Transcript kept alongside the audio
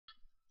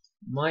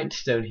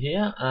Mindstone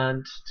here,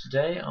 and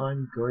today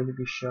I'm going to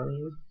be showing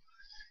you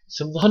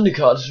some Wonder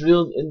cards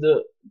revealed in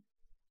the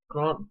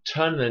Grand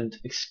Tournament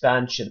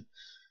expansion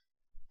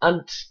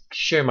and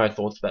share my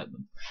thoughts about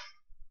them.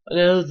 I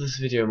know this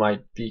video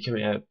might be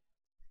coming out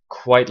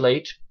quite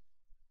late,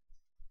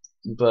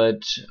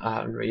 but I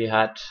haven't really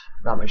had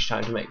that much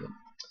time to make them,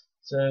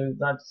 so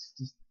that's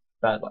just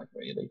bad luck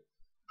really.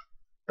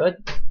 But,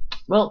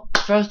 well,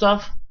 first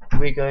off,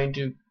 we're going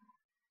to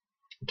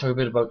talk a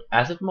bit about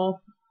Asset Mall.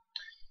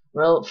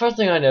 Well, first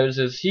thing I noticed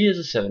is he is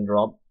a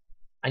 7-drop,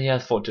 and he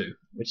has 4-2,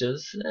 which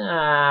is,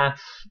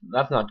 that's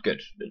not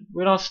good.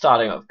 We're not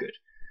starting off good.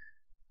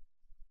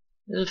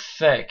 The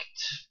effect,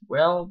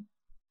 well,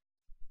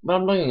 when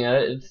I'm looking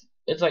at it,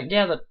 it's like,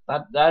 yeah,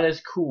 that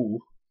is cool.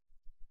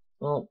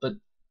 Well, but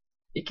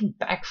it can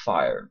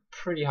backfire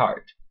pretty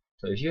hard.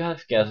 So if you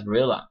have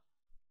Gasrilla,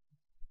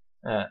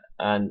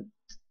 and,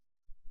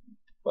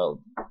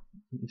 well,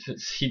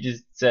 he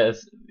just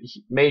says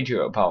made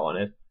hero power on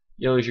it,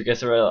 you lose your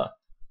Gasrilla.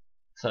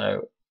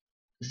 So,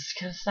 this is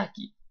kind of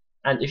sucky.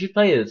 And if you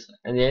play this,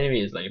 and the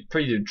enemy is like a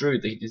pretty good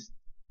druid, they just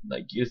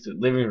like use the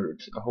living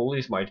root, a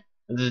holy smite,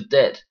 and this is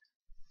dead.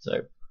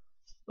 So,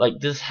 like,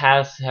 this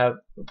has to have,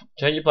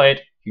 when you play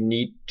it, you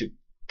need to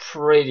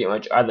pretty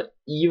much either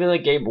even the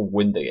game or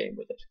win the game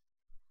with it.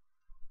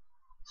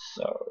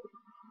 So,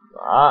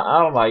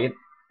 I don't like it.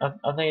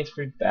 I think it's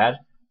pretty bad.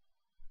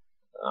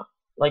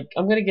 Like,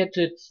 I'm gonna get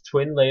to its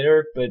twin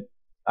later, but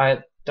I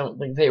don't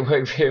think they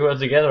work very well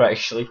together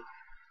actually.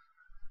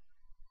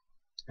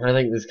 I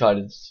think this card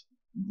is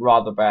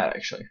rather bad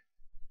actually.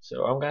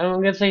 So I'm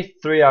gonna say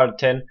 3 out of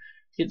 10.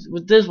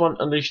 With this one,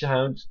 Unleash the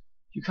Hounds,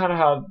 you kind of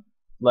have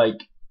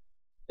like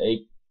a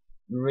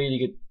really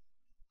good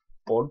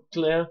board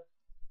clear,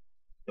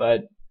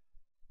 but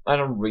I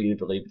don't really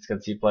believe it's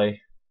gonna see play.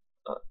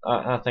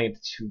 I think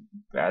it's too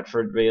bad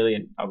for it really,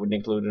 and I wouldn't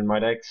include it in my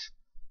decks.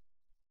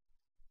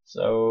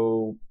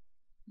 So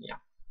yeah,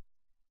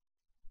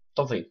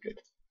 don't think it's good.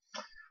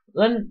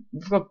 Then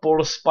we've got Bolt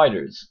of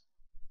Spiders.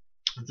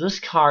 This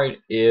card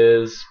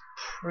is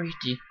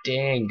pretty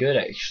dang good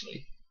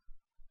actually,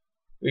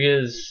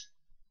 because,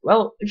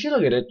 well, if you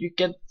look at it, you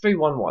get 3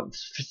 1/1s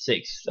for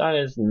 6. That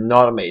is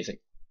not amazing,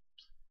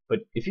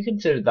 but if you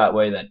consider it that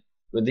way, that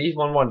when these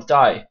 1/1s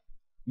die,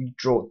 you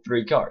draw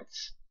 3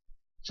 cards,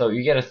 so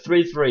you get a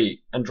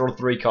 3/3 and draw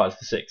 3 cards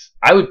for 6.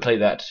 I would play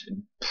that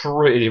in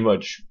pretty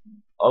much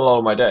a lot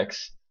of my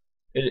decks.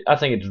 I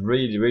think it's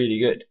really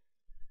good.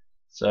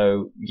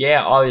 So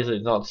yeah, obviously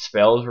it's not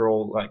spells or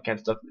all that kind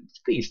of stuff, it's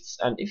beasts,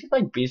 and if you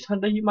like Beast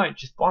Hunter, you might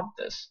just want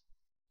this.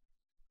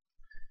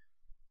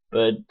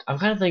 But I'm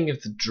kind of thinking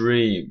of the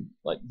dream.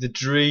 Like, the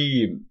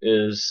dream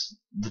is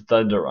the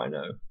Thunder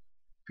Rhino,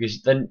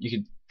 because then you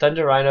can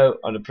Thunder Rhino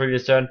on the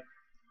previous turn.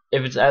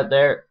 If it's out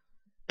there,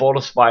 Bolt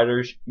of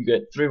Spiders, you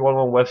get 3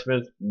 1/1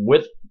 Websmith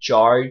with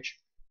charge,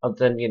 and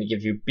then gonna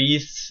give you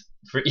beasts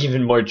for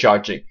even more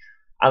charging,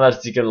 and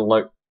that's gonna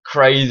look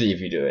crazy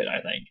if you do it.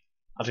 I think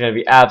that's gonna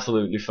be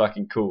absolutely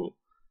fucking cool.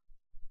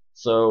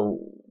 So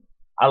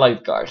I like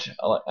the card.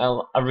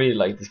 I really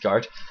like this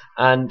card,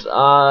 and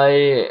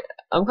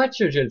I'm quite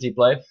sure it's gonna see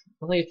play.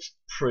 I think it's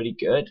pretty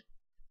good.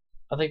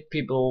 I think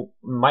people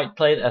might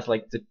play it as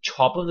like the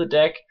top of the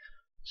deck.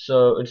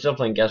 So instead of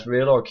playing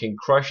Gasrilla or King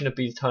Crush in a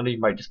Beast Hunter, you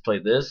might just play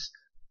this,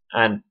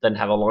 and then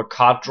have a lot of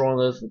card draw on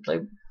this, and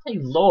play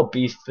lower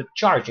Beast with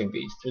charging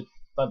Beast with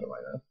Thunder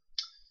Rhino.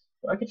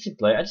 I can see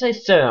play. I'd say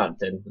 7 out of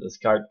 10 for this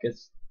card,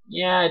 because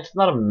yeah, it's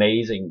not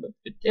amazing, but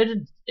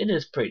it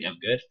is pretty damn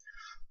good.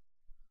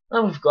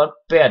 Then we've got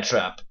Bear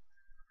Trap.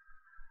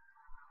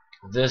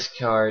 This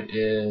card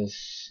is,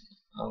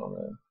 I don't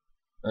know,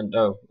 and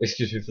oh,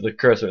 excuse me for the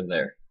cursor in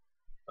there.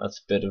 That's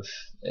a bit of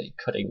a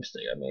cutting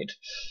mistake I made.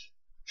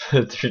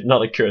 There's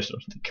not a cursor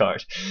on the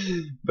card,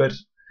 but,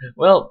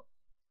 well,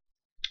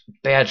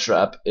 Bear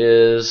Trap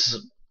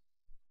is,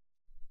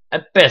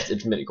 at best,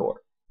 it's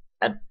midi-core.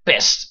 At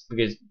best,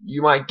 because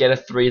you might get a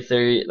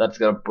 3/3 that's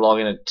gonna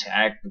block an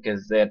attack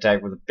because they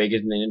attack with the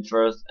biggest minion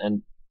first,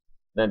 and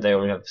then they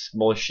only have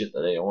small shit that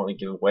they don't want to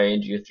give away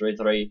into your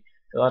 3/3.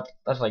 So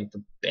that's like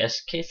the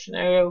best case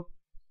scenario,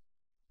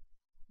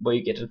 where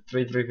you get a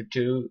 3/3 for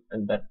 2,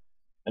 and that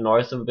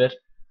annoys them a bit.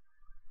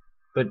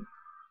 But,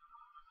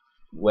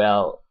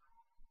 well,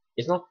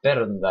 it's not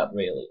better than that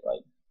really.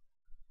 Like,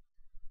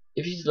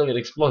 if you just look at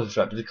Explosive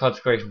Trap, it's a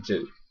Consecration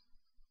too.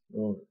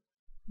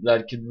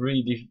 That could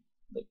really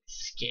like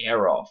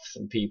scare off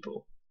some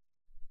people.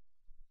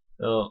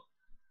 So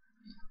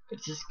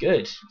it's just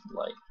good.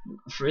 Like,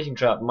 Freezing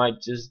Trap might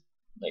just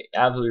like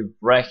absolutely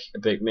wreck a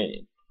big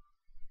minion,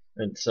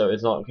 and so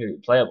it's not going to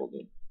be playable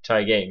the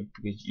entire game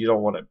because you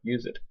don't want to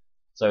use it.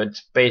 So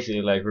it's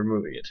basically like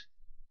removing it.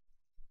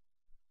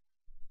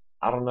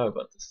 I don't know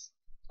about this.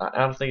 I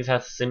don't think it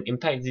has the same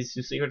impact as these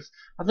 2 secrets.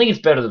 I think it's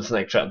better than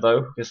Snake Trap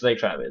though, because Snake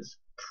Trap is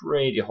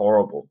pretty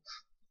horrible,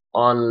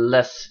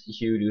 unless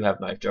you do have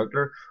Knife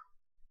Juggler.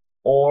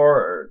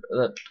 Or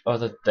that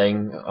other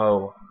thing,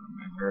 oh,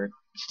 I remember,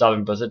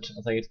 Starving Buzzard,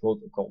 I think it's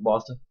called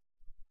Master.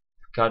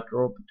 Card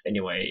draw, but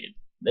anyway,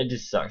 They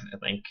just suck, I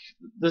think.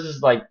 This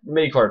is like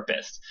mini card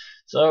best.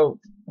 So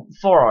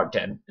 4 out of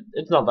 10.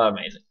 It's not that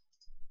amazing.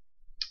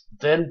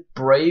 Then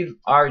Brave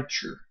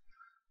Archer.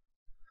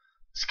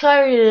 This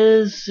card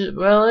is,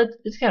 well,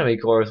 it's kind of a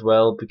core as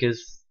well,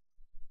 because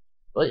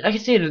like I can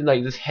see it in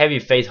like this heavy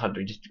face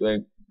hunter just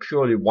going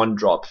purely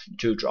 1-drop,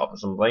 2-drop or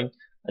something,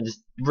 and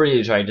just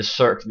really trying to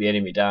circle the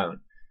enemy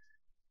down.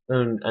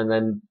 And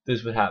then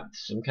this would have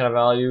some kind of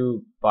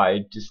value by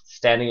just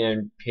standing there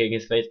and hitting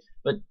his face.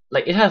 But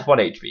like it has 1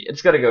 HP,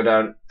 it's gonna go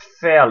down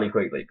fairly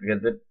quickly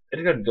because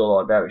it's gonna do a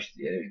lot of damage to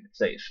the enemy if it's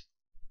safe.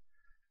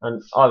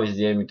 And obviously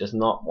the enemy does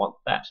not want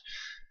that.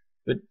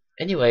 But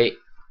anyway,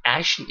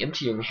 actually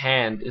emptying your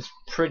hand is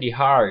pretty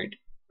hard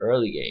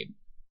early game.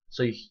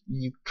 So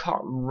you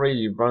can't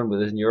really run with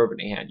this in your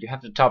opening hand. You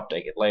have to top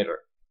deck it later.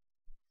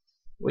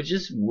 Which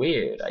is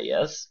weird, I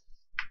guess.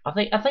 I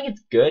think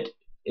it's good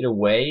in a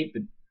way,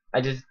 but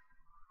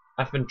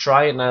I've been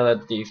trying now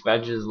that the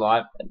expansion is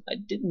live, and I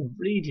didn't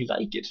really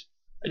like it.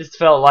 I just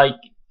felt like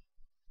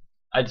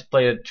I just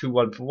played a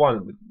 2-1 for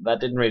 1, but that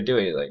didn't really do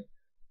anything.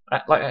 I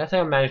think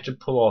I managed to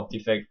pull off the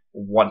effect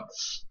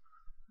once,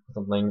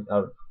 something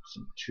out of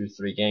some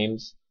 2-3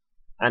 games,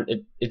 and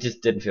it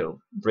just didn't feel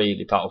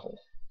really powerful.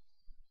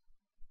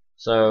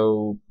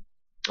 So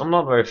I'm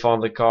not very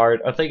fond of the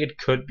card. I think it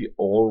could be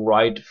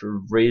alright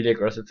for really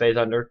aggressive face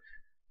hunter,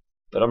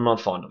 but I'm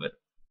not fond of it.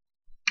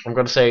 I'm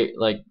gonna say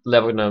like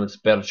Level Gnome is a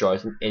better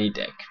choice in any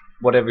deck.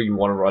 Whatever you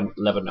want to run,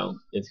 Level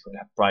Gnome is going to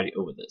have priority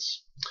over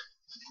this.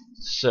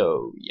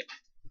 So yeah,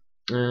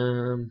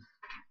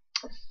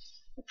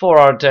 4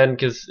 out of 10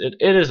 because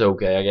it is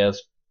okay, I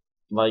guess.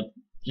 Like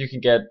you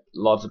can get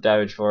lots of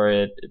damage for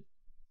it,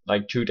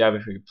 like 2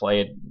 damage when you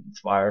play it,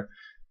 Inspire.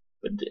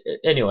 But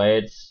anyway,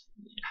 it's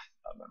yeah,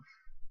 I don't know.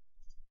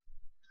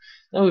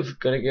 Now we're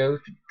gonna go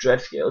to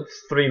Dreadscale.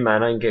 It's 3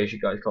 mana in case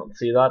you guys can't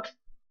see that.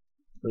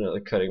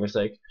 Another cutting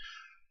mistake.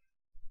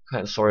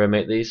 Kind of sorry I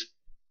made these.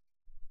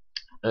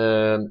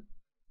 But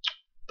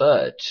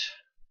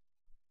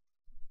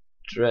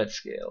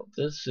Dreadscale.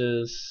 This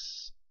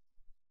is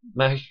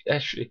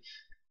actually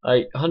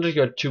like Hunter's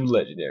got 2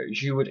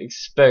 legendaries. You would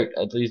expect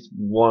at least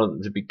one of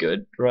them to be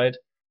good, right?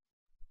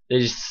 They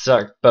just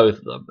suck both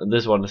of them, and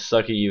this one is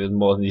sucking even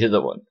more than the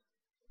other one.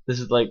 This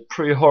is like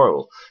pretty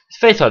horrible. It's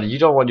Face Hunter. You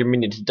don't want your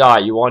minion to die.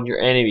 You want your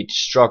enemy to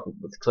struggle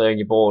with clearing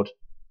your board,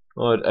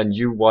 and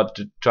you want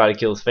to try to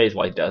kill his face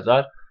while he does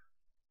that.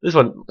 This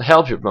one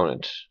helps your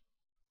opponent.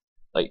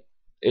 Like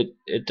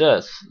it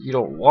does. You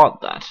don't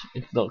want that.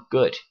 It's not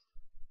good.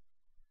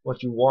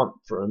 What you want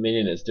for a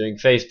minion is doing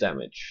face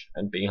damage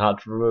and being hard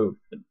to remove.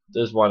 But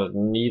this one is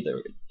neither.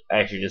 It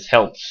actually just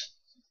helps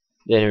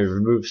the enemy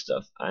remove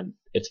stuff, and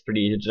it's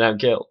pretty easy to now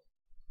kill.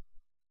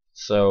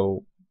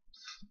 So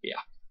yeah,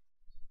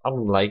 I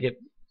don't like it.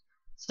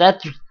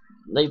 Stats,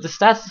 like the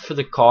stats for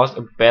the cost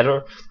are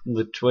better than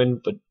the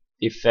twin, but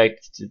the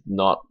effect did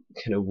not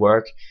kind of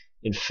work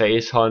in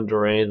Face Hunter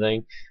or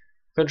anything.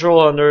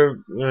 Control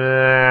Hunter,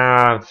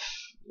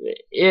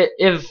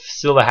 if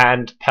Silver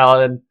Hand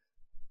Paladin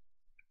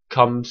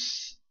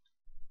comes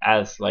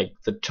as like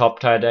the top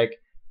tier deck,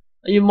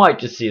 you might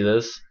just see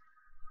this.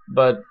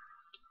 But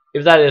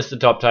if that is the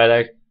top tier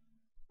deck,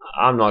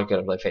 I'm not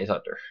gonna play Face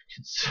Hunter.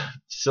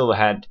 Silver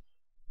Hand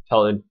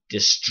Paladin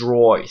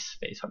destroys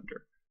Face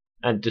Hunter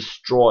and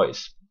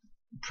destroys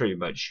pretty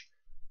much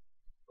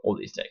all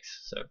these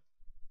decks. So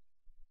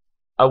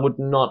I would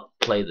not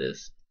play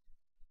this.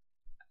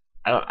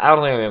 I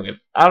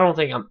don't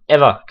think I'm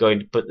ever going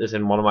to put this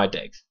in one of my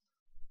decks.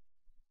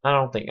 I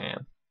don't think I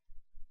am.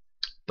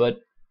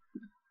 But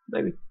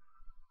maybe. I'm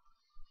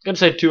gonna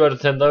say 2 out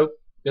of 10 though,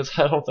 because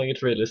I don't think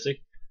it's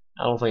realistic.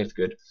 I don't think it's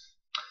good.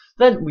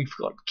 Then we've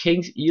got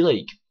King's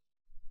E-League.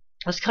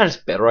 That's kind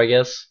of better, I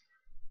guess,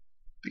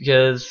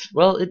 because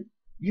well,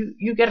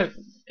 you get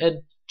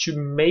to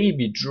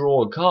maybe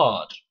draw a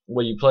card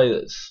when you play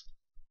this,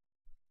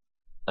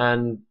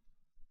 and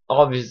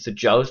obviously it's a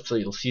joust, so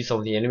you'll see some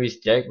of the enemy's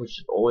deck, which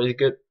is always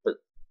good. But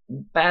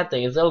the bad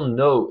thing is they'll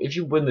know if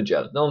you win the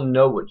joust, they'll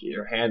know what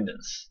your hand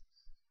is.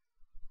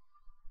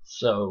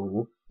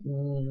 So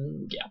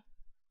yeah,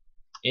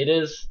 it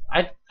is.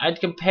 I'd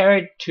compare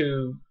it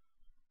to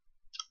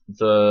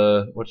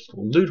the what's it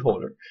called, Loot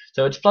Hoarder.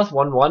 So it's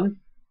 +1/1,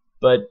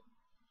 but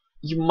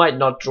you might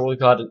not draw the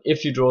card, and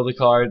if you draw the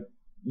card,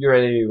 your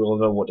enemy will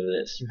know what it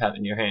is you have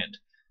in your hand.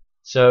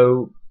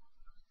 So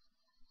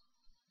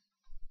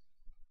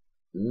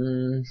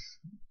I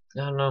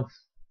don't know.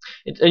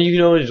 And you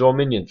can only draw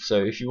minions,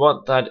 so if you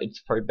want that, it's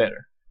probably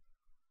better.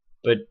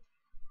 But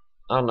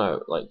I don't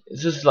know. Like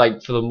it's just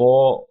like for the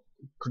more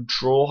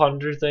control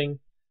hunter thing.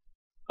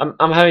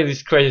 I'm having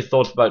these crazy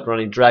thoughts about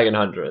running Dragon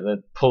Hunter and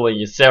then pulling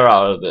your Sarah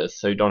out of this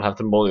so you don't have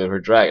to mull her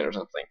dragon or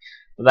something.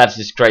 But that's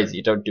just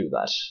crazy. Don't do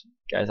that,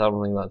 guys. I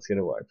don't think that's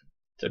gonna work.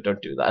 So don't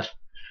do that.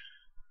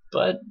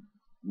 But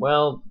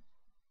well,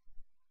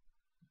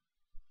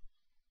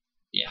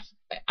 yeah,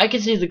 I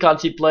can see the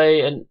card you play,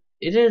 and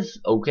it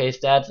is okay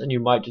stats, and you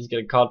might just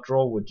get a card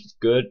draw, which is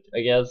good, I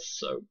guess.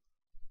 So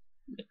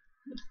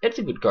it's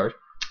a good card.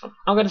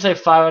 I'm gonna say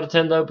 5 out of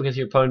 10 though, because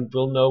your opponent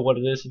will know what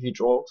it is if you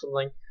draw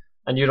something,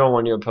 and you don't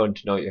want your opponent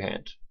to know your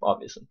hand,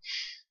 obviously.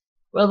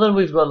 Well, then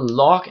we've got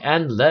Lock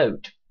and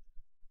Load.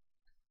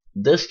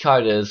 This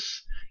card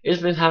it's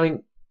been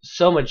having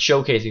so much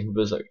showcasing for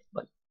Blizzard.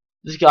 Like,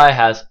 this guy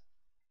has,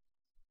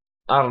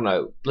 I don't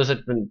know,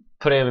 Blizzard's been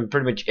putting him in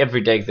pretty much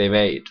every deck they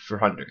made for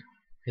Hunter,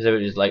 because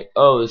everybody's like,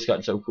 oh, this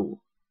card's so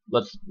cool,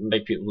 let's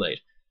make people play it.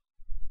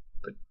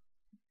 But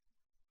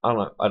I don't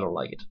know, I don't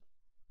like it.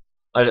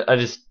 I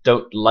just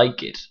don't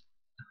like it.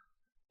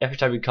 Every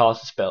time you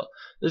cast a spell,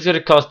 this is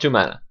gonna cost 2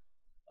 mana.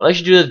 Unless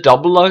you do the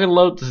double Lock and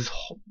Load, this is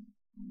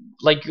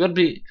like you're gonna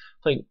be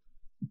playing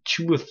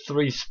 2 or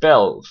 3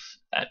 spells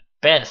at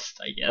best,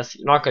 I guess.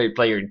 You're not gonna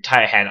play your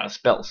entire hand out of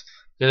spells,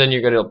 because then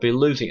you're gonna be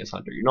losing as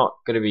Hunter. You're not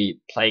gonna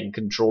be playing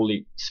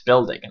controlling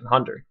spell deck and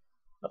Hunter.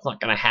 That's not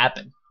gonna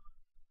happen.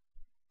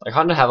 Like,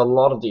 Hunter have a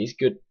lot of these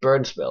good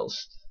burn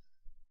spells,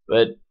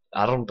 but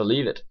I don't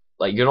believe it.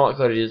 Like, you're not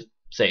gonna just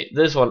say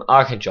this one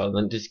Arcane Shot and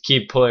then just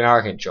keep pulling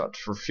Arcane Shot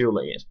for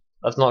fueling it.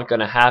 That's not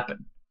gonna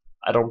happen.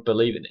 I don't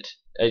believe in it.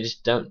 I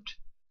just don't.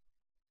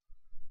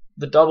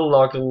 The double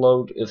Lock and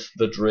Load is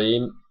the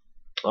dream,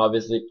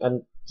 obviously,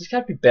 and this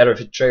can't be better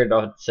if it triggered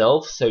off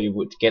itself, so you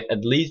would get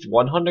at least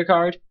 1 Hunter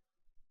card.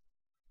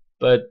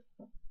 But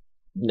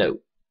no,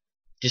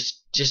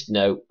 just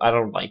no. I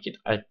don't like it.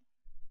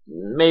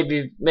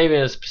 Maybe in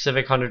a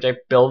specific Hunter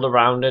deck, build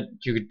around it.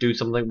 You could do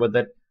something with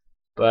it,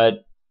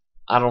 but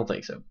I don't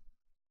think so.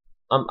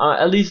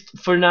 At least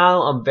for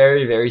now, I'm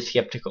very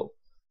skeptical,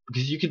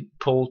 because you can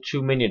pull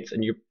 2 minions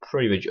and you're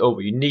pretty much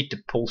over. You need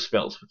to pull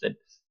spells with it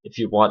if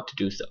you want to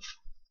do stuff.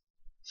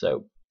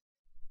 So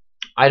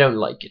I don't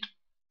like it.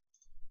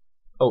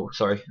 Oh,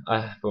 sorry,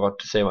 I forgot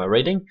to say my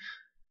rating.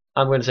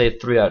 I'm going to say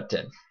 3 out of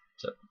 10.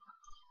 So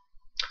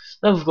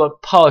then we've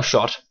got Power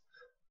Shot,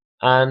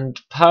 and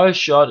Power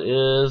Shot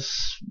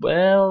is,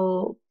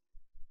 well,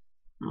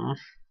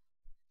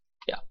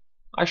 yeah,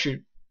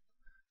 actually,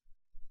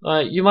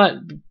 you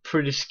might be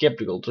pretty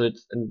skeptical to it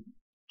and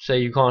say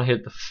you can't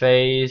hit the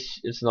face,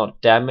 it's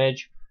not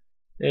damage,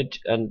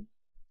 and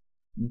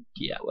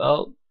yeah,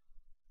 well,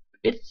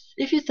 it's,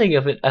 if you think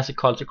of it as a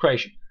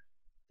consecration,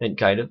 then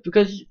kind of,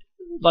 because,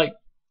 like,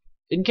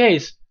 in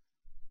case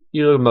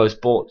you look at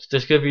most boards,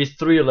 there's gonna be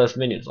 3 or less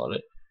minions on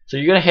it, so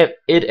you're gonna hit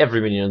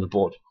every minion on the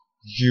board,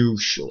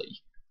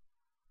 usually.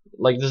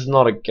 Like, this is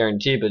not a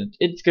guarantee, but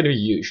it's gonna be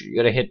usually.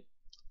 You're gonna hit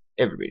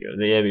every minion on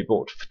the enemy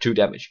board for 2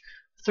 damage,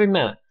 3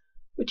 mana,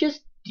 which is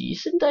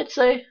decent, I'd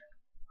say.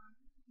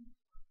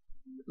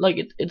 Like,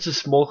 it's a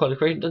small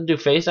consecration, doesn't do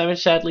face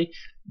damage, sadly.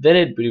 Then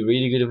it'd be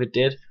really good if it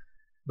did,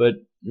 but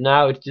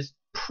now it's just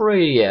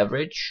pretty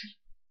average.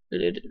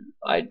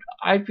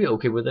 I'd be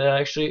okay with it,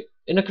 actually.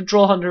 In a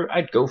control Hunter,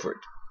 I'd go for it.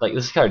 Like,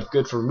 this card's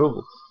good for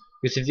removal,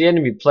 because if the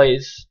enemy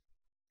plays,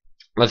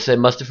 let's say,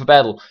 muster for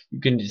battle, you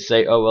can just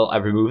say, oh well, I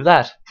removed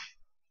that,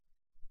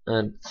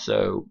 and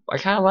so I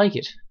kind of like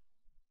it.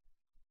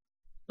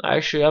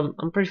 Actually,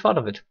 I'm pretty fond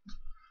of it.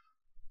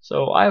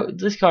 So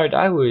this card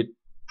I would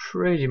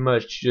pretty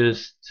much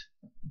just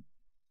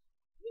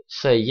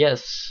say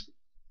yes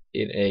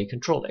in a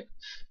control deck.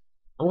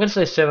 I'm gonna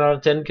say 7 out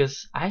of 10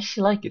 because I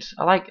actually like it.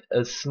 I like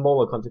a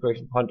smaller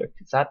consecration Hunter,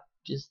 because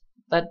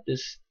that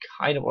is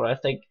kind of what I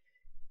think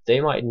they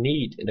might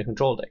need in a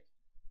control deck.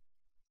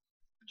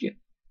 But yeah,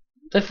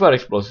 they've got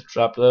Explosive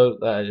Trap though.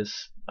 That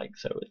is, like,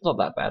 so it's not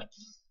that bad.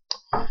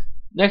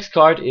 Next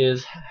card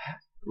is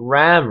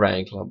Ram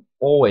Wrangler. I'm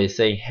always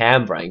saying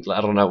Ham Wrangler.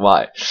 I don't know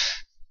why,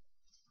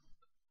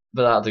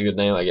 but that's a good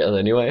name, I guess.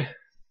 Anyway,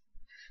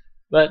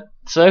 but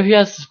so he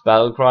has this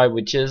battle cry,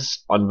 which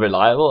is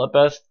unreliable at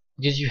best,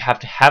 because you have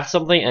to have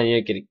something and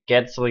you're gonna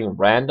get something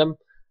random.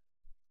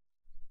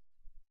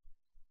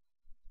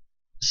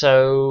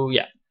 So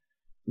yeah,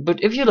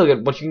 but if you look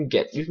at what you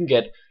can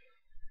get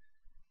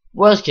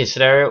worst case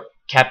scenario,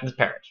 Captain's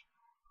Parrot.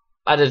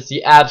 That is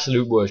the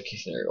absolute worst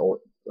case scenario, or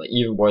like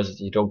even worse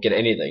is you don't get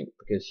anything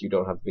because you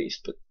don't have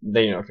Beast, but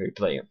then you're not going to be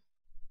playing him.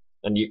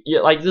 And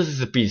you like, this is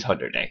a Beast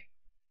Hunter day.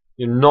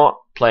 You're not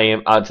playing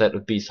him outside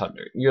of Beast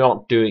Hunter. You're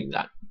not doing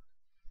that,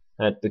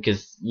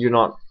 because you're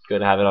not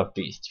going to have enough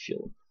Beast to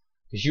fuel him.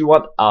 Because you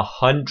want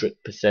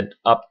 100%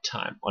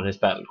 uptime on his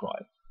battle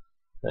cry.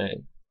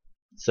 And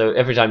so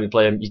every time you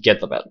play him, you get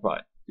the battle cry.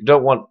 You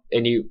don't want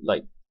any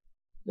like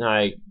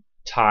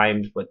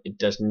times when it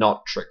does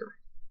not trigger.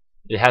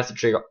 It has to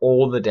trigger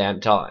all the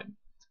damn time.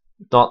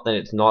 If not, then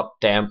it's not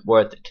damn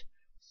worth it.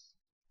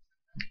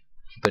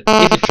 But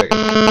if it triggers,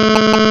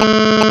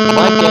 you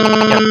might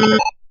get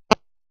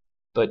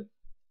but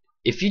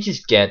if you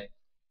just get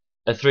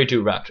a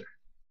 3/2 Raptor,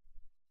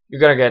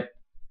 you're gonna get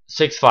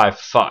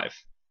 6/5/5,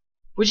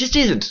 which is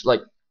decent.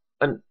 Like,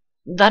 and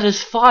that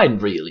is fine,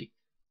 really.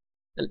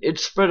 And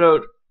it's spread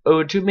out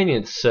over 2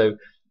 minions, so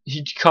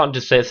you can't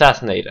just say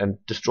assassinate and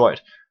destroy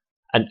it.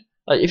 And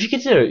if you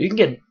consider it, you can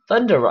get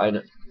Thunder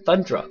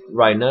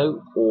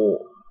Rhino, or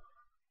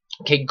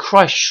King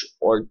Crush,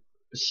 or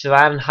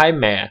Svan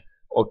Haimere,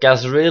 or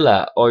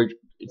Gazrilla, or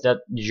that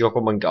Joko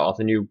Mangar,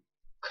 the new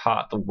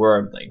card, the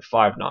worm thing,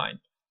 5/9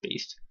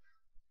 beast.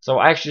 So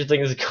I actually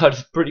think this card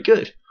is pretty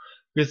good,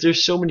 because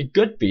there's so many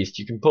good beasts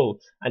you can pull,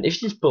 and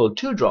if you just pull a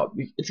 2-drop,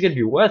 it's going to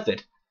be worth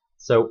it.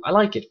 So I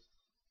like it.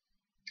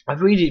 I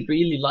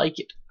really like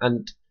it.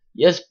 And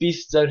yes,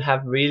 beasts don't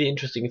have really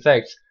interesting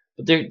effects,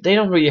 but they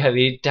don't really have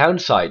any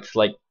downsides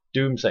like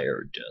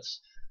Doomsayer does.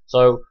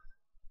 So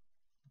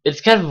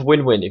it's kind of a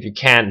win-win if you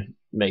can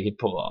make it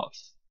pull off.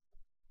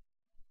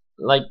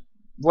 Like,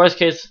 worst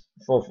case,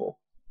 4-4,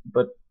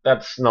 but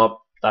that's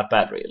not that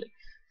bad really.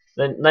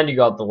 Then you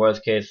got the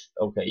worst case.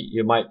 Okay,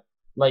 you might,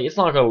 like, it's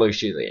not gonna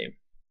lose you the game.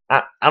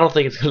 I don't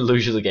think it's gonna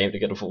lose you the game to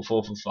get a full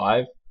 4 for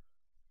 5.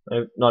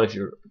 Not if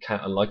you're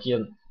kind of unlucky,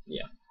 and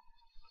yeah.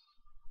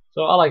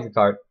 So I like the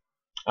card.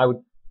 I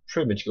would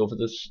pretty much go for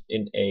this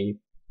in a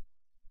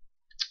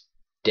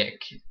deck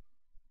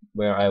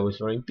where I was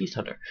running Beast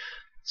Hunter.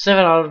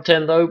 7 out of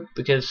 10 though,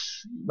 because,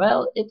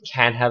 well, it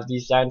can have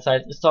these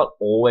downsides. It's not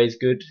always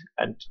good,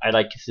 and I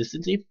like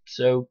consistency.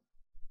 So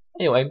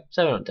anyway,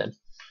 7 out of 10.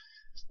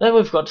 Then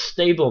we've got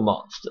Stable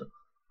Monster.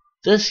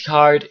 This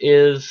card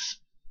is,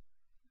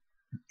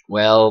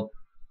 well,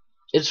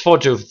 it's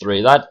 4-2 for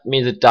 3. That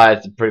means it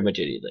dies to pretty much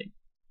anything.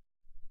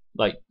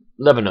 Like,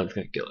 Lebanon's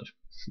gonna kill it,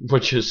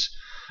 which is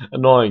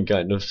annoying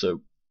kind of,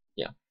 so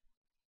yeah.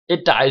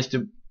 It dies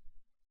to,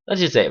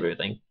 let's just say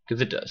everything,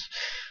 because it does.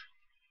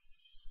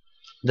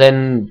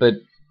 Then, but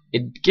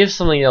it gives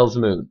something else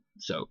moon.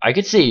 So I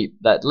could see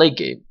that late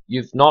game,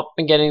 you've not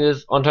been getting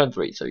this on turn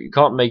 3, so you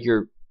can't make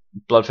your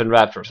Bloodfin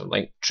Raptor or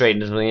something, trade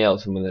into something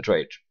else and win the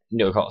trade,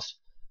 no cost.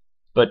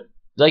 But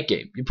late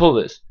game, you pull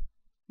this,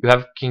 you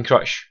have King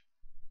Crush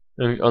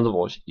on the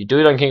board, you do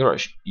it on King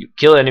Crush, you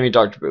kill enemy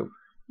Doctor Boom,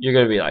 you're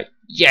gonna be like,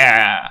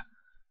 yeah!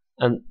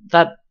 And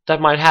that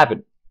might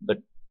happen, but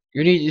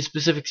you need these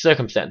specific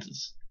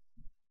circumstances.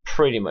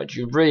 Pretty much,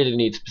 you really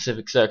need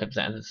specific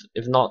circumstances.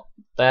 If not,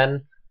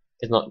 then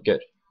it's not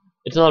good.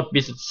 It's not a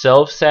beast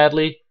itself,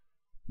 sadly,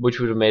 which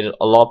would have made it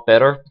a lot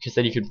better, because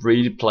then you could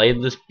really play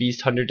this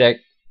Beast Hunter deck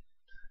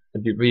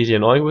and be really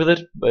annoying with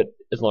it, but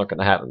it's not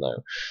gonna happen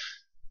though.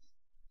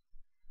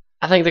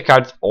 I think the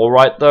card's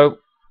alright though,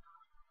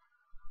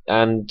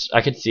 and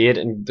I could see it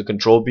in the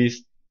control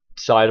beast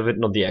side of it,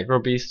 not the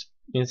aggro beast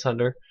Beast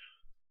Hunter.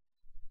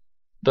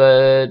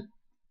 But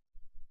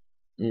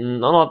I'm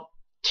not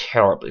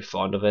terribly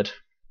fond of it.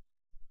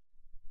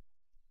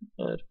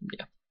 But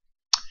yeah,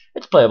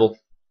 it's playable.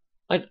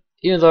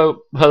 Even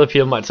though other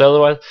people might say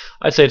otherwise,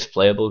 I'd say it's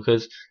playable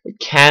because it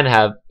can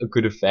have a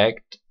good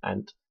effect,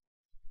 and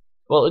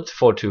well, it's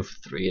 4-2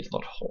 for 3. It's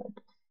not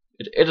horrible.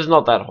 It is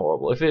not that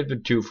horrible. If it had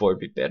been 2-4, it'd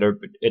be better,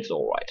 but it's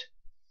alright.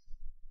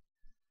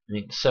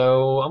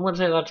 So I'm gonna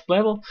say that's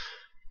playable.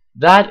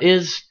 That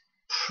is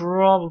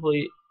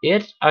probably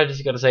it. I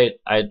just gotta say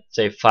I'd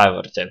say 5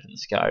 out of 10 for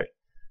this card.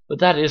 But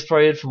that is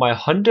probably it for my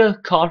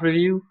Hunter card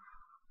review.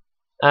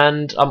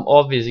 And I'm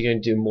obviously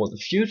going to do more in the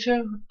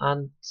future,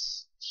 and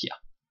yeah,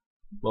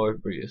 more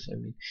reviews, I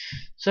mean.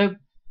 So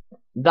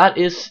that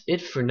is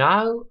it for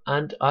now,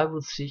 and I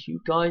will see you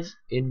guys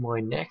in my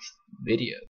next video.